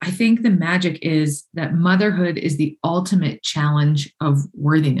I think the magic is that motherhood is the ultimate challenge of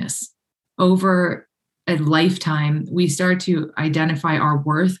worthiness. Over a lifetime, we start to identify our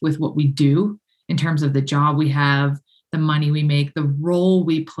worth with what we do in terms of the job we have, the money we make, the role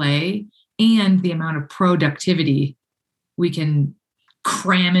we play, and the amount of productivity we can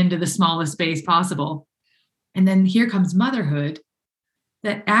cram into the smallest space possible. And then here comes motherhood,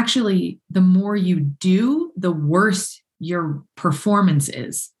 that actually the more you do, the worse your performance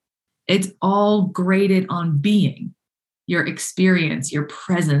is. It's all graded on being, your experience, your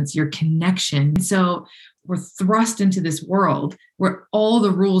presence, your connection. So we're thrust into this world where all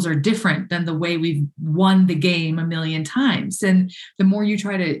the rules are different than the way we've won the game a million times. And the more you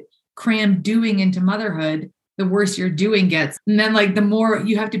try to cram doing into motherhood, the worse your doing gets. And then like the more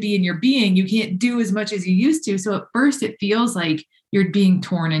you have to be in your being, you can't do as much as you used to. So at first it feels like you're being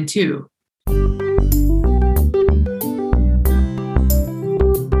torn in two.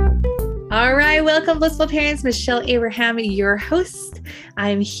 All right, welcome, blissful parents. Michelle Abraham, your host.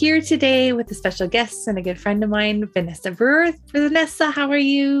 I'm here today with a special guest and a good friend of mine, Vanessa Brewer. Vanessa, how are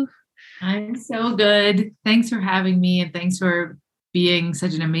you? I'm so good. Thanks for having me, and thanks for being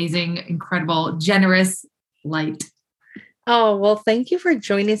such an amazing, incredible, generous light. Oh, well, thank you for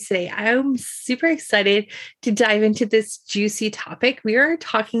joining us today. I'm super excited to dive into this juicy topic. We are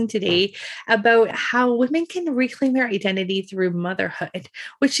talking today about how women can reclaim their identity through motherhood,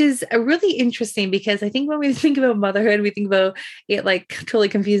 which is really interesting because I think when we think about motherhood, we think about it like totally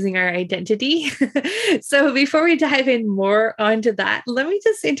confusing our identity. So before we dive in more onto that, let me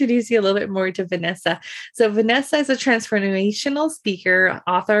just introduce you a little bit more to Vanessa. So Vanessa is a transformational speaker,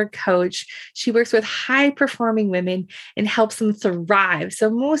 author, coach. She works with high-performing women and helps them thrive. So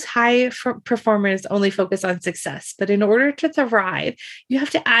most high performers only focus on success, but in order to thrive, you have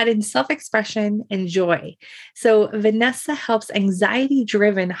to add in self-expression and joy. So Vanessa helps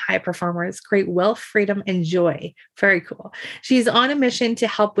anxiety-driven high performers create wealth, freedom, and joy. Very cool. She's on a mission to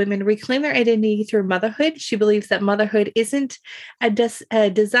help women reclaim their identity through motherhood. She believes that motherhood isn't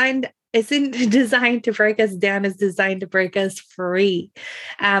designed to break us down, it's designed to break us free.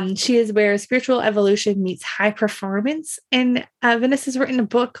 She is where spiritual evolution meets high performance. And Vanessa's written a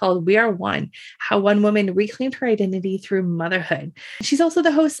book called We Are One, How One Woman Reclaimed Her Identity Through Motherhood. She's also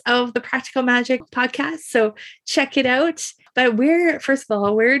the host of the Practical Magic podcast. So check it out. But first of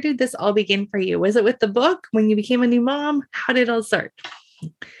all, where did this all begin for you? Was it with the book when you became a new mom? How did it all start?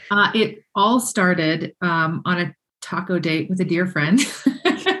 It all started on a taco date with a dear friend.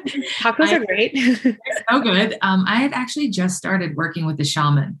 Tacos are great. So good. I had actually just started working with a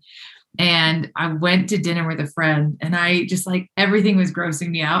shaman, and I went to dinner with a friend, and I just like, everything was grossing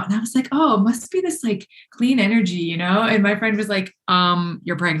me out. And I was like, oh, it must be this like clean energy, you know? And my friend was like,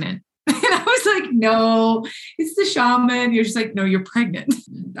 you're pregnant. And I was like, no, it's the shaman. You're just like, no, you're pregnant.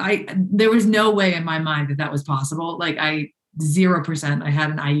 There was no way in my mind that was possible. Like 0%, I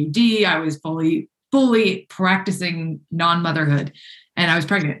had an IUD. I was fully practicing non-motherhood, and I was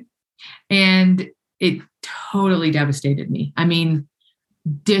pregnant. And it totally devastated me. I mean,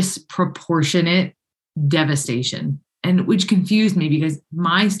 disproportionate devastation, and which confused me because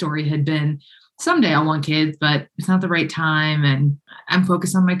my story had been, someday I'll want kids, but it's not the right time. And I'm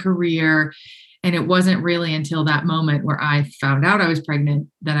focused on my career. And it wasn't really until that moment where I found out I was pregnant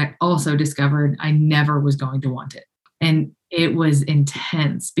that I also discovered I never was going to want it. And it was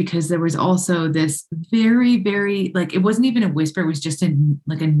intense because there was also this very, very, like, it wasn't even a whisper. It was just a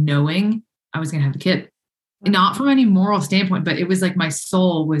knowing I was going to have a kid. Not from any moral standpoint, but it was like my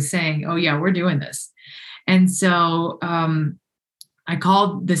soul was saying, oh yeah, we're doing this. And so I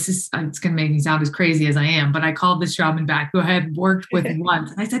called, it's going to make me sound as crazy as I am, but I called this shaman back who I had worked with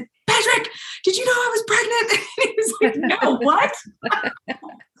once. And I said, Patrick, did you know I was pregnant? And he was like, no, what?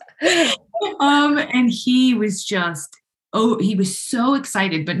 And he was just, he was so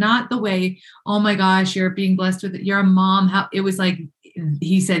excited, but not the way, oh my gosh, you're being blessed with it. You're a mom. It was like,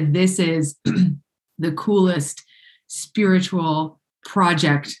 he said, this is the coolest spiritual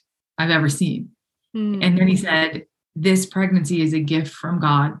project I've ever seen. Mm. And then he said, this pregnancy is a gift from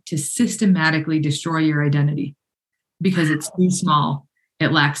God to systematically destroy your identity because it's too small.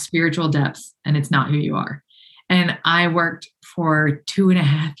 It lacks spiritual depth and it's not who you are. And I worked for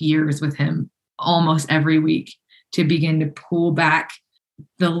 2.5 years with him almost every week to begin to pull back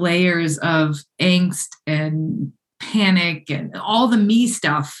the layers of angst and panic and all the me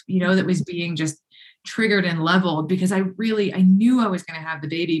stuff, that was being just triggered and leveled because I knew I was going to have the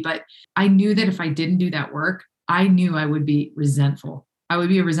baby, but I knew that if I didn't do that work, I knew I would be resentful. I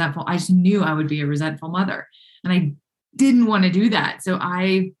just knew I would be a resentful mother, and I didn't want to do that. So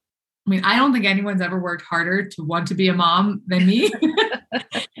I don't think anyone's ever worked harder to want to be a mom than me.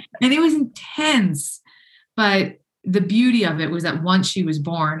 And it was intense. But the beauty of it was that once she was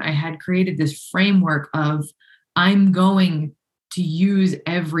born, I had created this framework of I'm going to use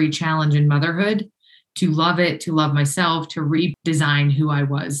every challenge in motherhood to love it, to love myself, to redesign who I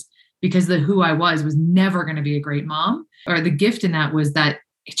was, because the who I was never going to be a great mom. Or the gift in that was that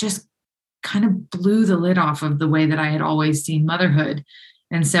it just kind of blew the lid off of the way that I had always seen motherhood.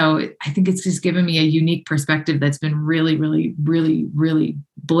 And so I think it's just given me a unique perspective that's been really, really, really, really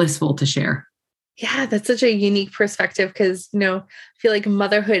blissful to share. Yeah, that's such a unique perspective because, I feel like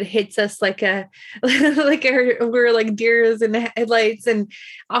motherhood hits us like we're like deers in the headlights and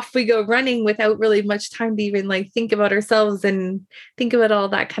off we go running without really much time to even like think about ourselves and think about all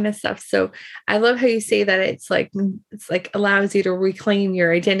that kind of stuff. So I love how you say that it's like allows you to reclaim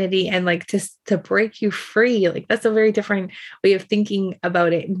your identity and like to break you free. Like that's a very different way of thinking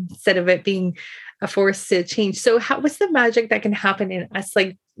about it instead of it being a force to change. So what's the magic that can happen in us,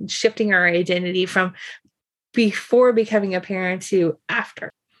 like shifting our identity from before becoming a parent to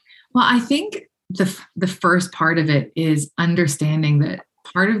after? Well, I think the first part of it is understanding that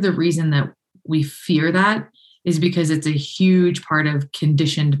part of the reason that we fear that is because it's a huge part of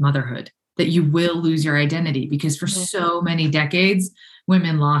conditioned motherhood, that you will lose your identity, because for so many decades,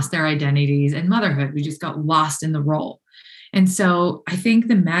 women lost their identities in motherhood. We just got lost in the role. And so I think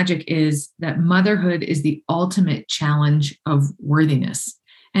the magic is that motherhood is the ultimate challenge of worthiness.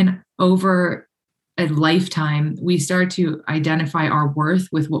 And over a lifetime, we start to identify our worth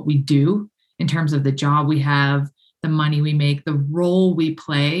with what we do in terms of the job we have, the money we make, the role we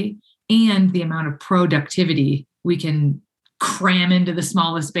play, and the amount of productivity we can cram into the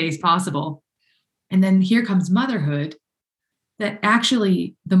smallest space possible. And then here comes motherhood, that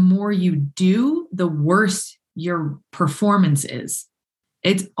actually the more you do, the worse your performance is.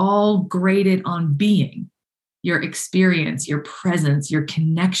 It's all graded on being, your experience, your presence, your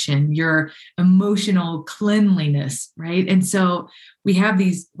connection, your emotional cleanliness, right? And so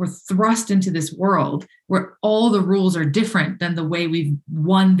we're thrust into this world where all the rules are different than the way we've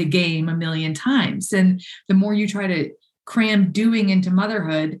won the game a million times. And the more you try to cram doing into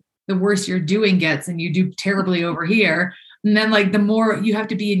motherhood, the worse your doing gets, and you do terribly over here. And then like the more you have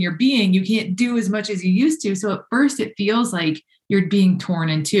to be in your being, you can't do as much as you used to. So at first it feels like you're being torn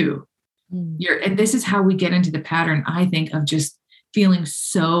in two. And this is how we get into the pattern, I think, of just feeling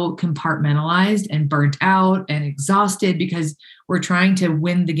so compartmentalized and burnt out and exhausted because we're trying to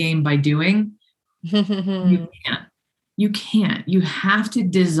win the game by doing. You can't. You can't. You have to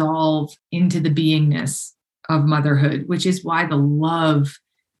dissolve into the beingness of motherhood, which is why the love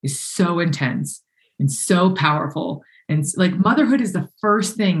is so intense and so powerful. And like motherhood is the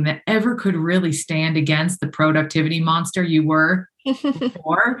first thing that ever could really stand against the productivity monster you were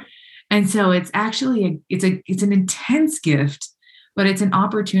before. And so it's actually it's an intense gift, but it's an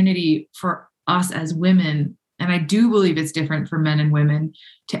opportunity for us as women. And I do believe it's different for men and women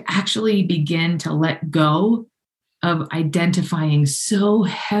to actually begin to let go of identifying so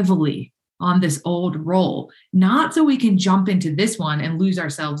heavily on this old role, not so we can jump into this one and lose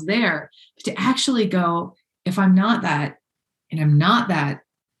ourselves there, but to actually go, if I'm not that, and I'm not that,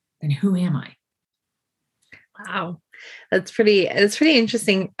 then who am I? Wow. That's pretty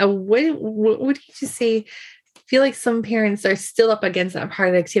interesting. What would you say? I feel like some parents are still up against that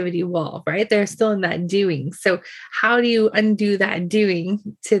productivity wall, right? They're still in that doing. So how do you undo that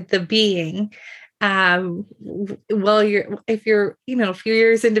doing to the being? Well, if you're, a few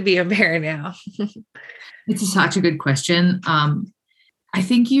years into being a parent now. It's such a good question. I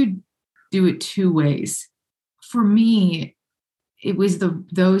think you do it two ways. For me, it was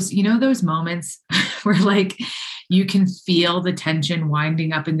those moments where like you can feel the tension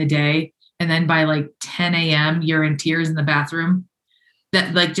winding up in the day. And then by like 10 a.m., you're in tears in the bathroom.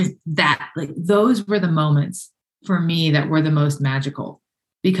 Those were the moments for me that were the most magical,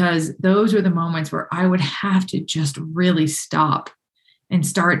 because those were the moments where I would have to just really stop and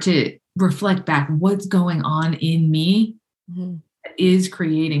start to reflect back what's going on in me that is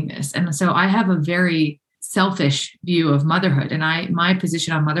creating this. And so I have a very selfish view of motherhood. And my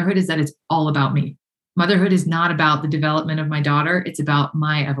position on motherhood is that it's all about me. Motherhood is not about the development of my daughter. It's about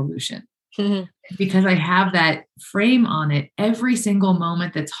my evolution. Because I have that frame on it, every single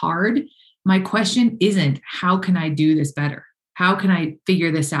moment that's hard, my question isn't, how can I do this better? How can I figure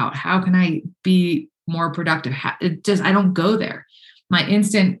this out? How can I be more productive? I don't go there. My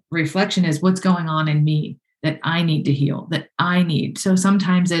instant reflection is what's going on in me that I need to heal, that I need. So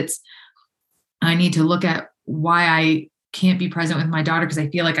sometimes I need to look at why I can't be present with my daughter because I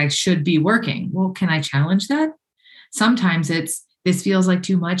feel like I should be working. Well, can I challenge that? Sometimes this feels like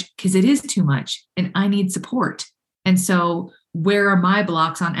too much because it is too much and I need support. And so where are my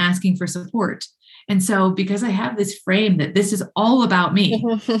blocks on asking for support? And so because I have this frame that this is all about me,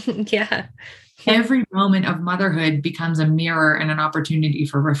 Yeah. every moment of motherhood becomes a mirror and an opportunity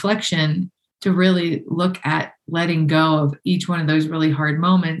for reflection to really look at letting go of each one of those really hard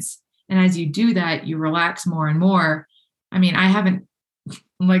moments. And as you do that, you relax more and more. I mean, I haven't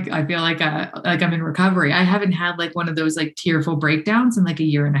I feel like I'm in recovery. I haven't had like one of those like tearful breakdowns in like a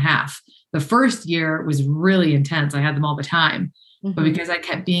year and a half. The first year was really intense. I had them all the time. But because I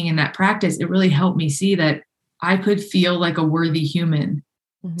kept being in that practice, it really helped me see that I could feel like a worthy human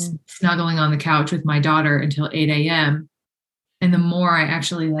snuggling on the couch with my daughter until 8 a.m. And the more I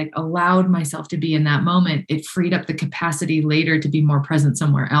actually like allowed myself to be in that moment, it freed up the capacity later to be more present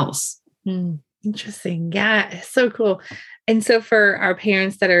somewhere else. Interesting. Yeah. So cool. And so for our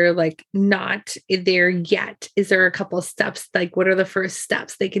parents that are like not there yet, is there a couple of steps? Like what are the first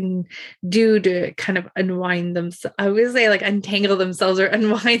steps they can do to kind of unwind themselves? I would say like untangle themselves or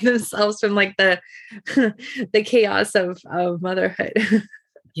unwind themselves from like the the chaos of motherhood.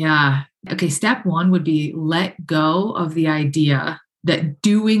 Yeah. Okay. Step one would be let go of the idea that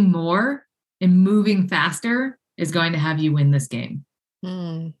doing more and moving faster is going to have you win this game.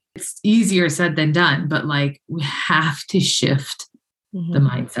 It's easier said than done, but like we have to shift the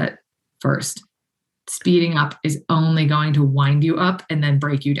mindset first. Speeding up is only going to wind you up and then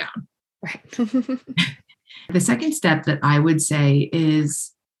break you down. Right. The second step that I would say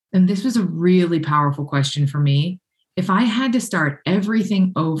is, and this was a really powerful question for me, if I had to start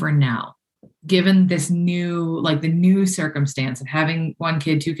everything over now, given this new, like the new circumstance of having one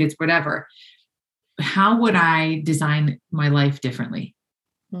kid, two kids, whatever, how would I design my life differently?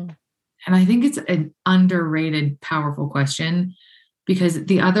 And I think it's an underrated, powerful question, because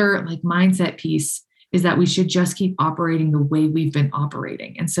the other like mindset piece is that we should just keep operating the way we've been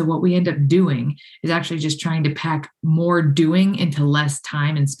operating. And so what we end up doing is actually just trying to pack more doing into less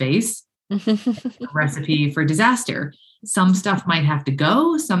time and space. A recipe for disaster. Some stuff might have to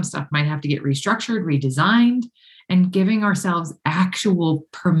go, some stuff might have to get restructured, redesigned, and giving ourselves actual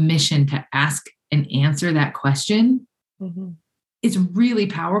permission to ask and answer that question is really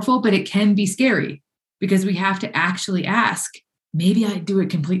powerful, but it can be scary because we have to actually ask, maybe I'd do it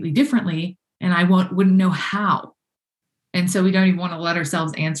completely differently and I wouldn't know how. And so we don't even want to let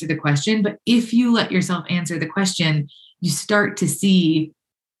ourselves answer the question. But if you let yourself answer the question, you start to see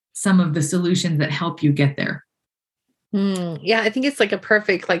some of the solutions that help you get there. Yeah, I think it's like a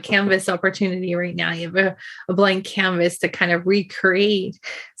perfect like canvas opportunity right now. You have a blank canvas to kind of recreate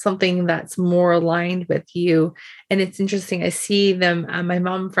something that's more aligned with you. And it's interesting. I see them, my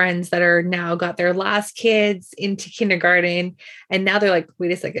mom friends that are now got their last kids into kindergarten. And now they're like,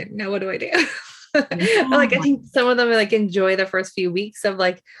 wait a second, now what do I do? Like, I think some of them like enjoy the first few weeks of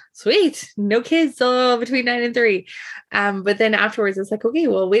like, sweet, no kids between 9 and 3. But then afterwards it's like, okay,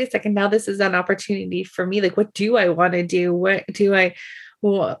 well, wait a second. Now this is an opportunity for me. Like, what do I want to do?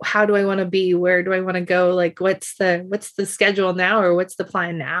 How do I want to be? Where do I want to go? Like, what's the schedule now, or what's the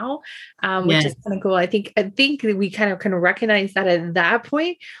plan now? Which is kind of cool. I think we kind of can recognize that at that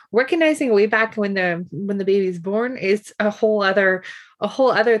point. Recognizing way back when the baby's born is a whole other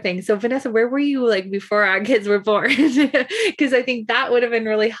thing. So Vanessa, where were you like before our kids were born? Because I think that would have been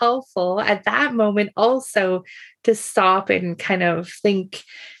really helpful at that moment also to stop and kind of think,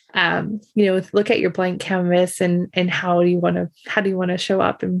 look at your blank canvas and how do you want to show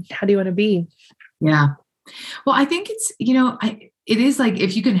up and how do you want to be? Yeah. Well, I think it's, it is like,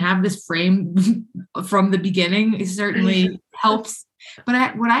 if you can have this frame from the beginning, it certainly helps.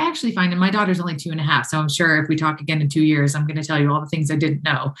 But what I actually find, and my daughter's only 2.5, so I'm sure if we talk again in 2 years, I'm going to tell you all the things I didn't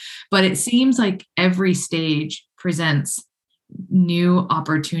know. But it seems like every stage presents new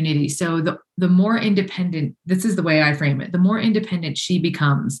opportunity. So the more independent, this is the way I frame it, the more independent she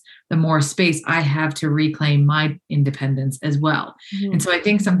becomes, the more space I have to reclaim my independence as well. And so I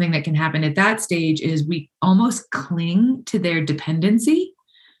think something that can happen at that stage is we almost cling to their dependency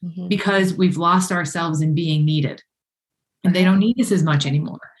because we've lost ourselves in being needed. And they don't need us as much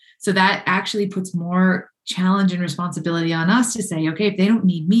anymore. So that actually puts more challenge and responsibility on us to say, okay, if they don't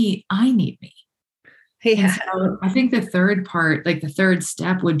need me, I need me. Yeah. And so I think the third part, like the third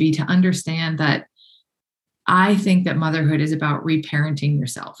step, would be to understand that I think that motherhood is about reparenting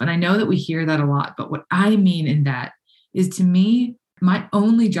yourself. And I know that we hear that a lot, but what I mean in that is, to me, my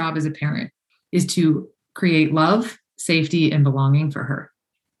only job as a parent is to create love, safety, and belonging for her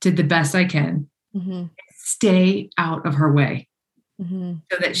to the best I can. Stay out of her way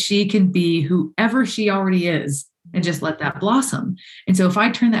so that she can be whoever she already is and just let that blossom. And so if I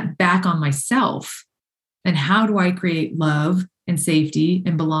turn that back on myself, then how do I create love and safety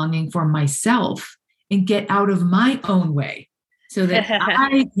and belonging for myself and get out of my own way so that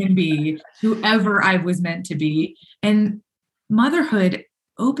I can be whoever I was meant to be. And motherhood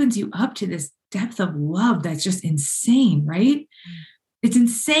opens you up to this depth of love that's just insane, right? It's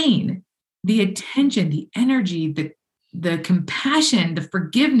insane. The attention, the energy, the compassion, the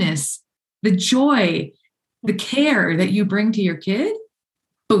forgiveness, the joy, the care that you bring to your kid,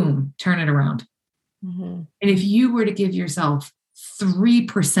 boom, turn it around. And if you were to give yourself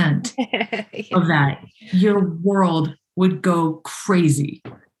 3% of that, your world would go crazy.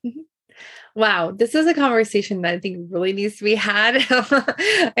 Wow, this is a conversation that I think really needs to be had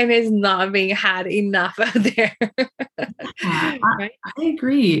and is not being had enough out there. Right? I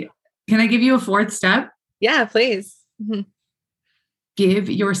agree. Can I give you a fourth step? Yeah, please. Give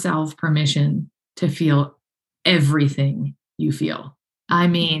yourself permission to feel everything you feel. I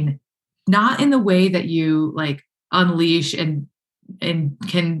mean, not in the way that you like unleash and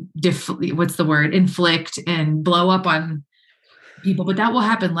can inflict and blow up on people, but that will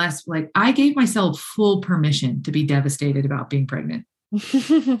happen less. Like I gave myself full permission to be devastated about being pregnant.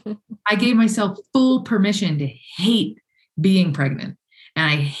 I gave myself full permission to hate being pregnant. And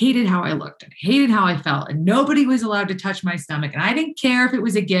I hated how I looked. I hated how I felt. And nobody was allowed to touch my stomach. And I didn't care if it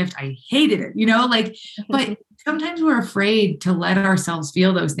was a gift. I hated it, but sometimes we're afraid to let ourselves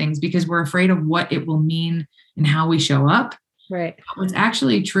feel those things because we're afraid of what it will mean and how we show up. Right. What's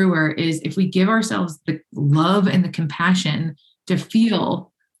actually truer is if we give ourselves the love and the compassion to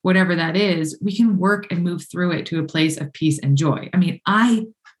feel whatever that is, we can work and move through it to a place of peace and joy. I mean, I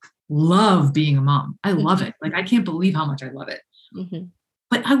love being a mom. I love it. Like, I can't believe how much I love it.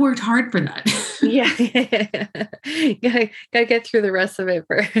 But I worked hard for that. Yeah. Gotta get through the rest of it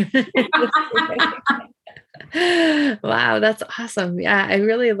first. Wow, that's awesome. Yeah, I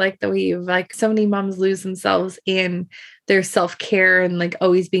really like the way you've so many moms lose themselves in their self-care and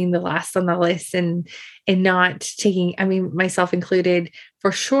always being the last on the list and not taking, I mean, myself included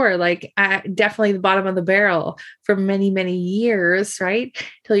for sure, definitely the bottom of the barrel for many, many years, right?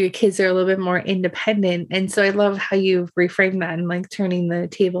 Till your kids are a little bit more independent. And so I love how you've reframed that and turning the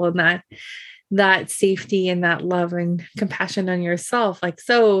table and that safety and that love and compassion on yourself.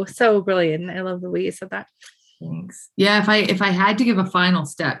 So brilliant. I love the way you said that. Thanks. Yeah. If I had to give a final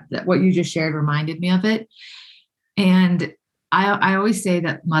step, that what you just shared reminded me of it. And I always say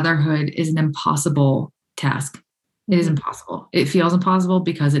that motherhood is an impossible task. It is impossible. It feels impossible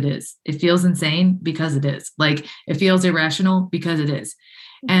because it is. It feels insane because it is. It feels irrational because it is.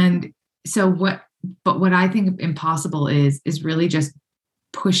 And so what I think impossible is really just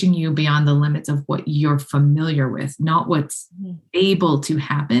pushing you beyond the limits of what you're familiar with, not what's able to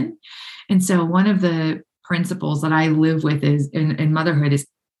happen. And so one of the principles that I live with is in motherhood is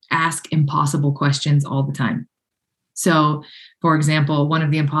ask impossible questions all the time. So, for example, one of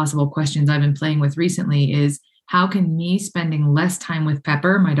the impossible questions I've been playing with recently is, how can me spending less time with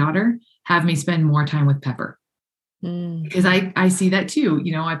Pepper, my daughter, have me spend more time with Pepper? Because I see that too.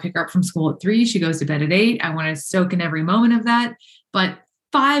 I pick her up from school at 3:00. She goes to bed at 8:00. I want to soak in every moment of that. But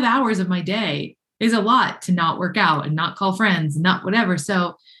 5 hours of my day is a lot to not work out and not call friends, not whatever.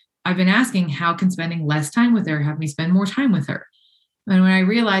 So I've been asking, how can spending less time with her have me spend more time with her? And when I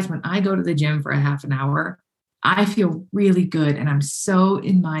realized when I go to the gym for a half an hour, I feel really good. And I'm so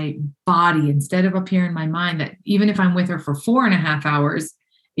in my body instead of up here in my mind that even if I'm with her for 4.5 hours,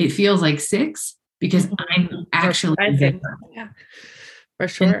 it feels like 6 because I'm actually there. Yeah, for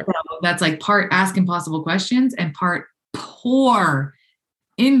sure. So that's part ask impossible questions and part pour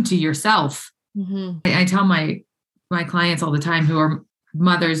into yourself. I tell my clients all the time who are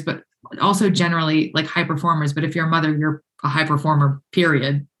mothers, but also generally high performers. But if you're a mother, you're a high performer,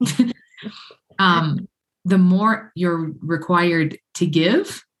 period. The more you're required to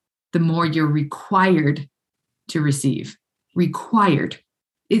give, the more you're required to receive. Required.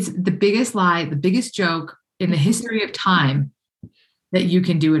 It's the biggest lie, the biggest joke in the history of time that you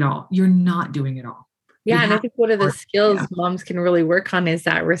can do it all. You're not doing it all. Yeah. And I think one of the skills moms can really work on is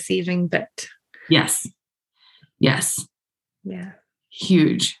that receiving bit. Yes. Yes. Yeah.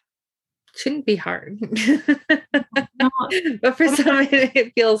 Huge. Shouldn't be hard. But for some,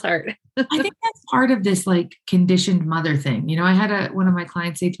 it feels hard. I think that's part of this conditioned mother thing. I had one of my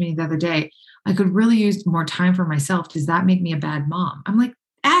clients say to me the other day, I could really use more time for myself. Does that make me a bad mom? I'm like,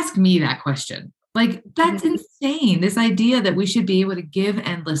 ask me that question. That's insane. This idea that we should be able to give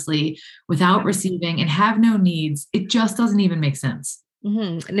endlessly without receiving and have no needs. It just doesn't even make sense.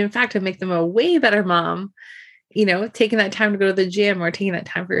 And in fact, to make them a way better mom, taking that time to go to the gym or taking that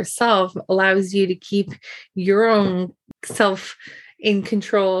time for yourself allows you to keep your own self in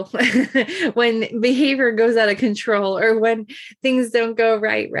control when behavior goes out of control or when things don't go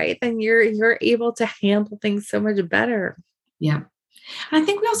right, then you're able to handle things so much better. Yeah. And I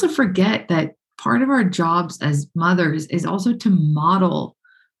think we also forget that part of our jobs as mothers is also to model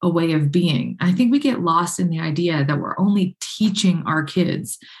a way of being. I think we get lost in the idea that we're only teaching our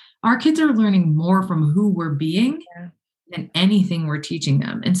kids. Our kids are learning more from who we're being Yeah. than anything we're teaching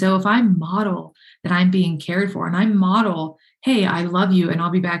them. And so if I model that I'm being cared for and I model, hey, I love you and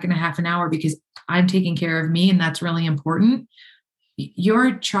I'll be back in a half an hour because I'm taking care of me and that's really important,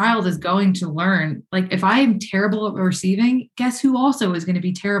 your child is going to learn. Like if I am terrible at receiving, guess who also is going to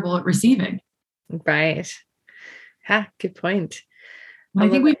be terrible at receiving? Right. Yeah, good point. And I I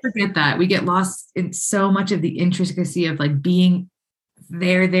love think we it. forget that. We get lost in so much of the intricacy of like being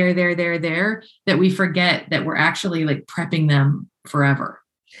there, that we forget that we're actually like prepping them forever.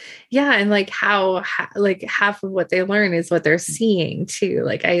 Yeah, and like how like half of what they learn is what they're seeing too.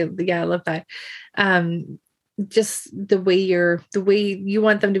 Like I love that. Um just the way you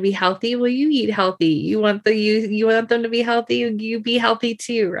want them to be healthy, well, you eat healthy. You want them to be healthy, you be healthy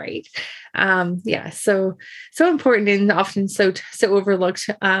too, right? Yeah, so important and often so overlooked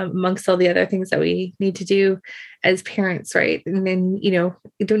amongst all the other things that we need to do as parents, right? And then you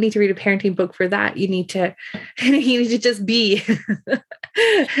don't need to read a parenting book for that. You need to you need to just be.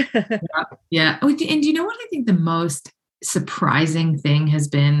 Yeah. Yeah. Oh, and do you know what I think the most surprising thing has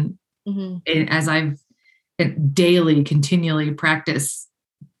been Mhm. as I've daily, continually practice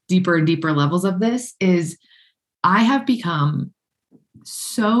deeper and deeper levels of this is I have become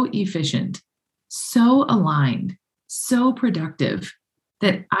so efficient, so aligned, so productive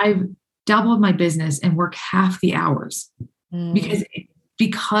that I've doubled my business and work half the hours Mm. because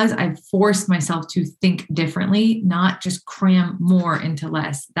because I've forced myself to think differently, not just cram more into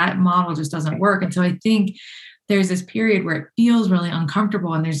less. That model just doesn't work. And so I think there's this period where it feels really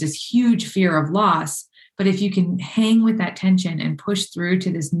uncomfortable and there's this huge fear of loss. But if you can hang with that tension and push through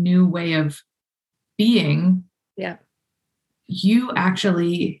to this new way of being, Yeah. you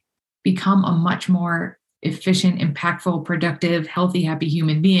actually become a much more efficient, impactful, productive, healthy, happy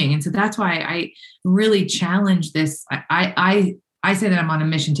human being. And so that's why I really challenge this. I say that I'm on a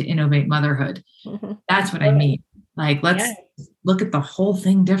mission to innovate motherhood. Mhm. That's what I Love it. mean. Like, Yeah. let's look at the whole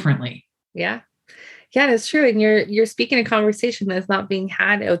thing differently. Yeah. Yeah, it's true. And you're speaking a conversation that's not being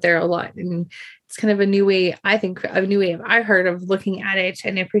had out there a lot. And it's kind of a new way, I think, a new way I've heard of looking at it.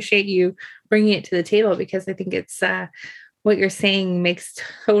 And I appreciate you bringing it to the table because I think it's what you're saying makes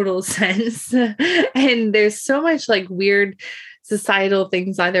total sense. And there's so much like weird societal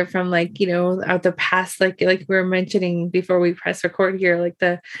things either from like out the past, like we were mentioning before we press record here, like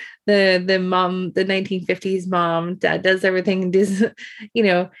the mom, the 1950s mom that does everything and does you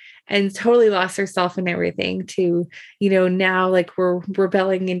know and totally lost herself in everything to now like we're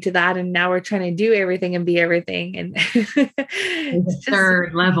rebelling into that and now we're trying to do everything and be everything and The it's just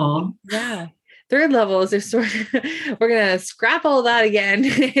third level. yeah. Third level is just sort of, we're gonna scrap all that again.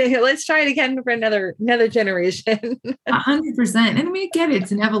 Let's try it again for another generation. 100%. And I mean, I get it.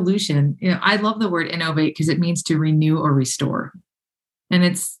 It's an evolution. I love the word innovate because it means to renew or restore. And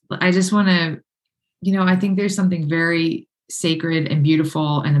I just want to, I think there's something very sacred and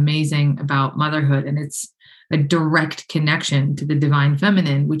beautiful and amazing about motherhood. And it's a direct connection to the divine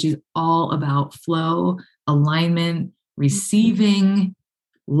feminine, which is all about flow, alignment, receiving,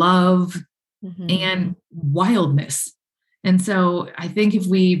 love, Mhm. and wildness. And so I think if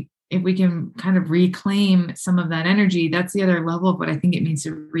we can kind of reclaim some of that energy, that's the other level of what I think it means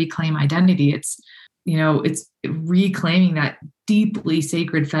to reclaim identity. It's reclaiming that deeply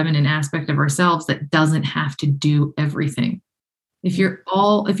sacred feminine aspect of ourselves that doesn't have to do everything. If you're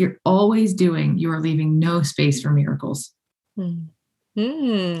always doing, you are leaving no space for miracles.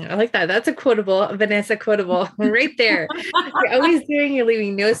 Mm. I like that. That's a quotable, Vanessa quotable right there. You're always doing, you're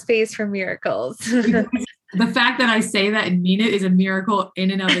leaving no space for miracles. The fact that I say that and mean it is a miracle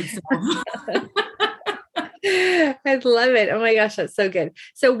in and of itself. I love it. Oh my gosh, that's so good.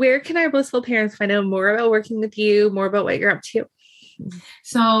 So where can our blissful parents find out more about working with you, more about what you're up to?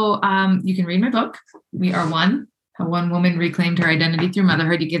 So you can read my book. We Are One. How One Woman Reclaimed Her Identity Through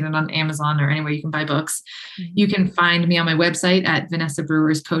Motherhood. You get it on Amazon or anywhere you can buy books. You can find me on my website at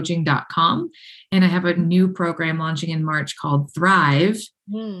vanessabrewerscoaching.com. And I have a new program launching in March called Thrive,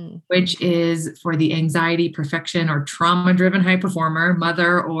 which is for the anxiety, perfection, or trauma-driven high performer,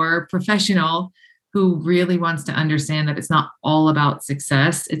 mother or professional who really wants to understand that it's not all about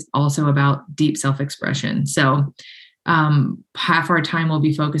success. It's also about deep self-expression. So half our time will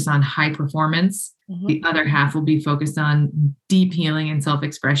be focused on high performance. The other half will be focused on deep healing and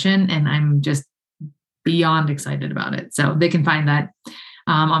self-expression. And I'm just beyond excited about it. So they can find that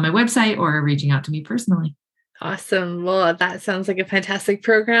on my website or reaching out to me personally. Awesome. Well, that sounds like a fantastic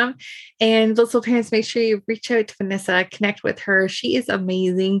program. And Blissful Parents, make sure you reach out to Vanessa, connect with her. She is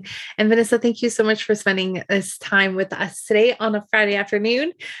amazing. And Vanessa, thank you so much for spending this time with us today on a Friday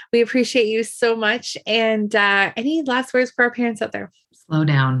afternoon. We appreciate you so much. And any last words for our parents out there? Slow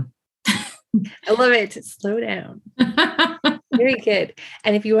down. I love it. Slow down. Very good.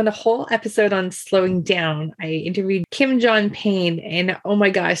 And if you want a whole episode on slowing down, I interviewed Kim John Payne, and oh my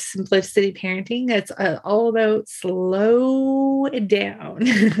gosh, Simplicity Parenting. That's all about slow down.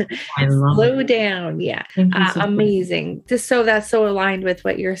 I love slow it. down. Yeah. So amazing. Just so that's so aligned with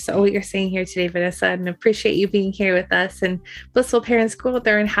what you're saying here today, Vanessa, and appreciate you being here with us. And Blissful Parents, go out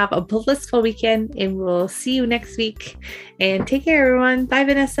there and have a blissful weekend, and we'll see you next week. And take care, everyone. Bye,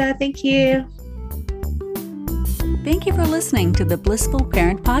 Vanessa. Thank you. Thank you for listening to the Blissful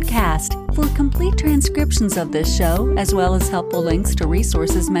Parent Podcast. For complete transcriptions of this show, as well as helpful links to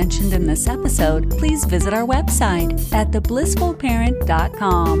resources mentioned in this episode, please visit our website at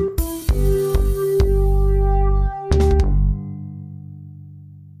theblissfulparent.com.